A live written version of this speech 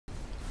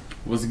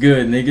What's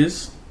good,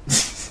 niggas?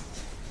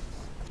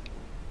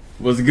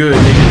 What's good,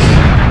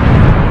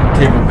 niggas?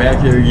 Tavo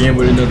back here again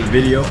with another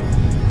video.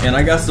 And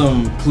I got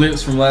some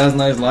clips from last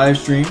night's live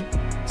stream.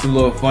 Some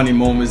little funny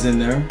moments in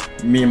there.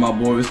 Me and my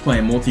boy was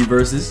playing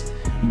Multiversus.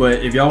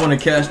 But if y'all want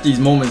to catch these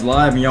moments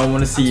live and y'all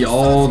want to see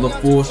all the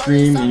full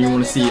stream and you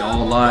want to see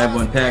all live,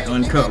 unpacked,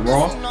 uncut,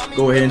 raw,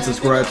 go ahead and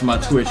subscribe to my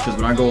Twitch, because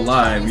when I go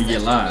live, we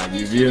get live,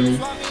 you feel me?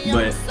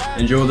 But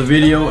enjoy the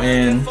video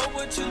and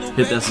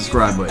hit that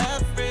subscribe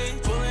button.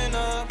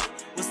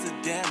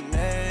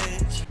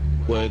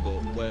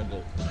 Fuego.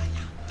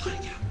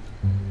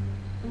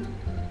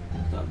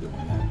 Stop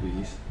doing that,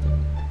 please.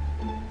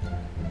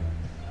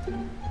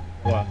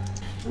 What?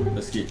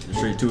 Let's get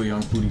straight to it,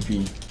 young Pootie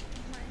P.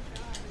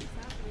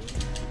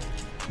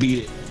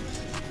 Beat it.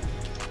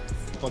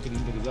 Fucking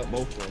these niggas up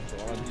both of them, so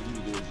all I need you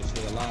to do is just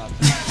stay alive.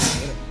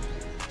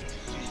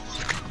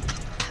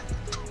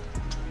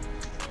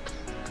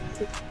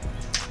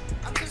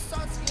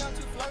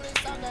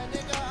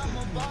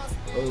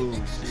 Oh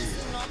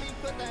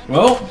shit.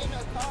 Well,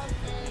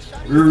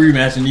 we're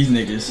rematching these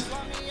niggas.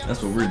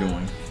 That's what we're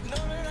doing.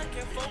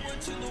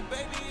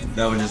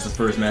 That was just the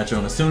first match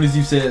on. As soon as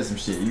you said some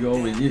shit, you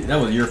always that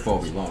was your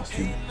fault we lost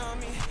too.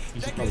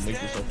 You should probably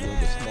make yourself a little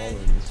bit smaller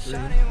in the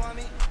screen.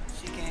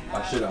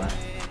 Why should I?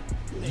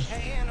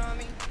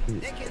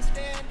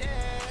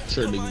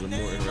 Sure, niggas are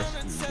more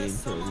interested in the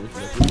gameplay looking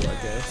at this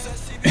podcast.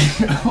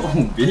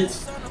 Oh, bitch.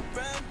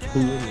 Who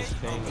is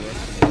paying less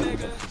than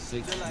up to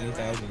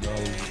 $16,000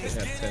 if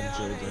they have 10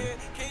 children?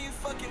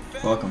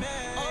 Fuck 'em.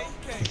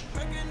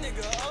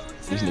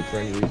 Isn't it for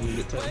any reason you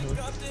get 10?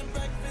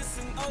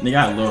 Nigga,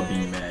 I love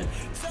being mad.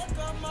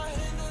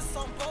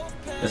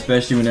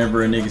 Especially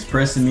whenever a nigga's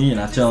pressing me and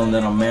I tell him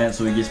that I'm mad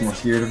so he gets more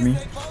scared of me.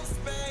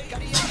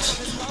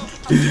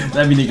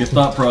 That be nigga's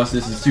thought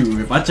processes too.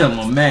 If I tell him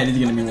I'm mad, he's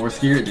gonna be more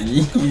scared than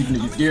me. He's gonna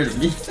be scared of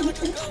me.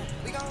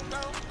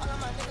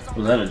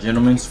 Was that a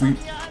gentleman's sweep?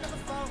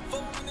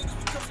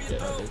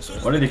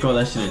 Why do they call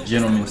that shit a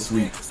gentleman's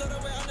sweep?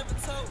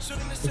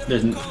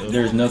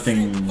 There's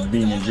nothing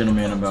being a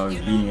gentleman about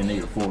beating a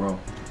nigga 4-0.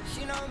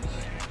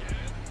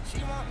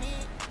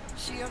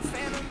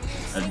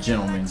 A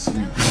gentleman's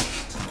sweep.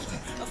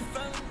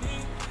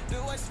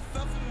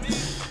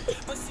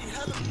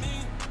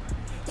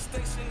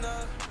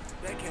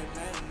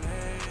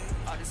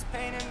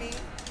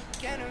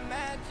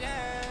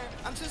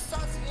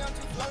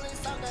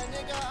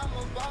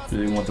 Do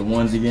they want the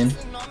ones again?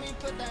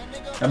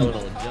 I mean,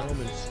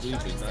 gentleman's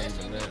sweep is not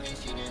even that.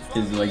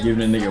 is it like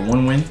giving a nigga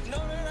one win? It's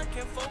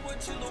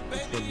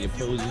when the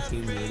opposing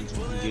team wins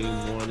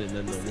game 1 and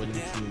then the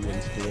winning team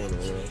wins 4 in a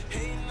row.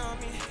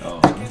 Oh.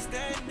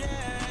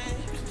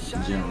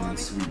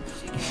 Gentleman's sweep.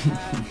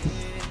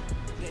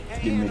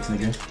 Get mixed,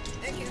 nigga.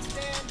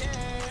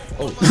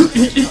 Oh.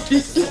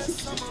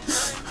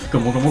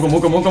 Come on.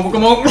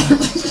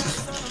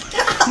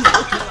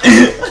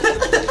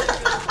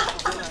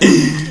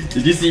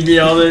 Did you see me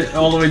all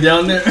the way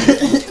down there?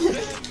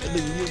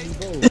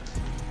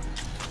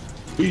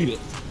 Beat it.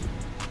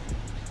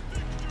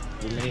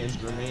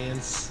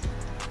 Remands.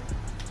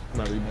 I'm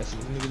not rematching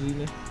these niggas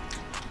either.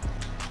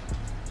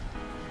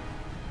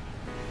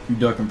 You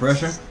ducking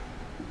pressure?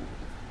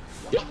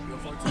 Yep.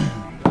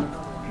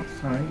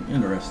 Alright,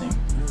 interesting.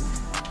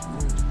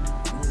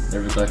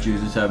 Never thought you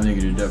was the type of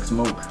nigga to duck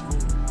smoke. I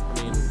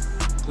mean,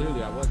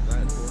 clearly I wasn't. I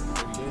had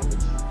 430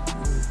 damage.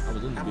 I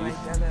was in the beat.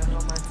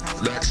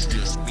 Let's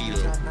just beat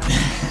up.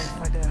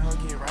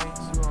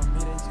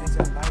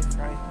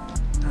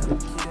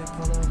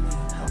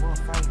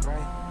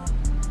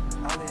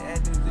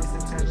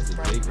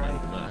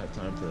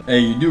 Hey,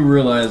 you do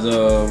realize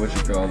what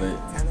you call it?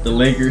 The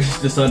Lakers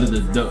decided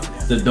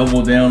to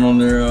double down on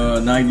their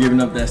not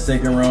giving up that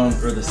second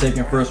round or the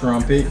second first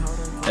round pick,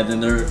 and then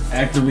they're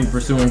actively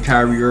pursuing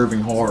Kyrie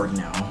Irving hard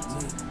now.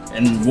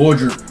 And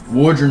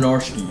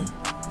Wojnarowski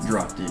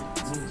dropped it.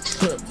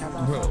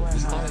 Bro,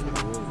 it's not even a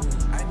word.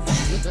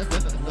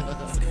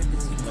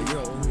 Like,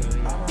 yo,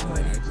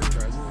 actually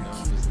tries to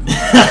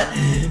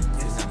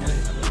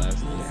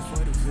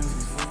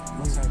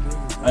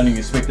I didn't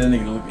expect that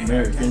nigga to look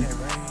American.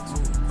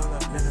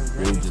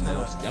 I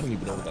don't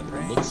even know what that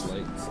nigga looks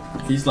like.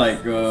 He's like,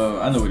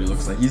 I know what he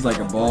looks like. He's like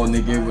a bald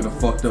nigga with a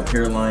fucked up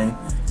hairline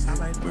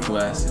with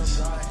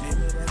glasses.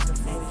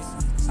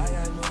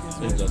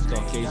 He's just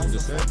Caucasian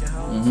descent.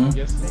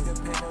 Yes.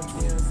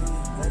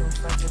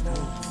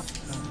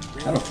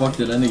 How the fuck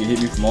did that nigga hit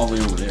me from all the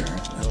way over there?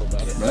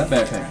 Bro, that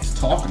backpack is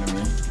talking to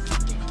me.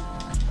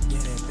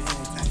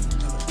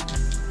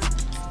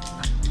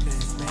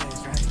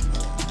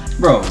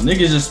 Bro,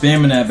 niggas just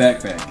spamming that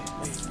backpack.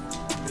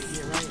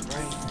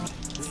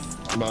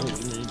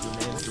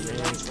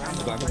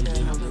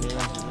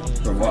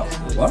 Bro,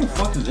 why the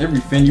fuck does every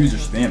Finn user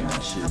spam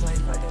that shit?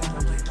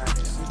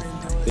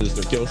 Is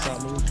their kill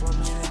shot move?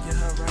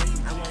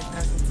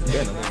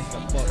 Yeah, no,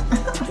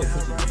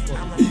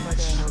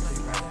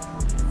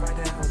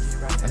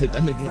 I hit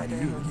that nigga.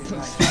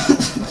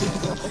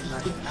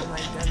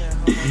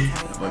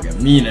 Fucking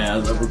mean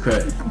ass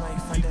uppercut.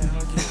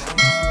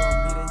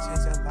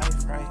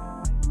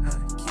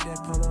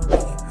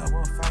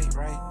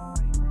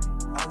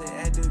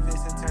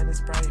 it's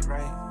bright,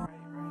 right?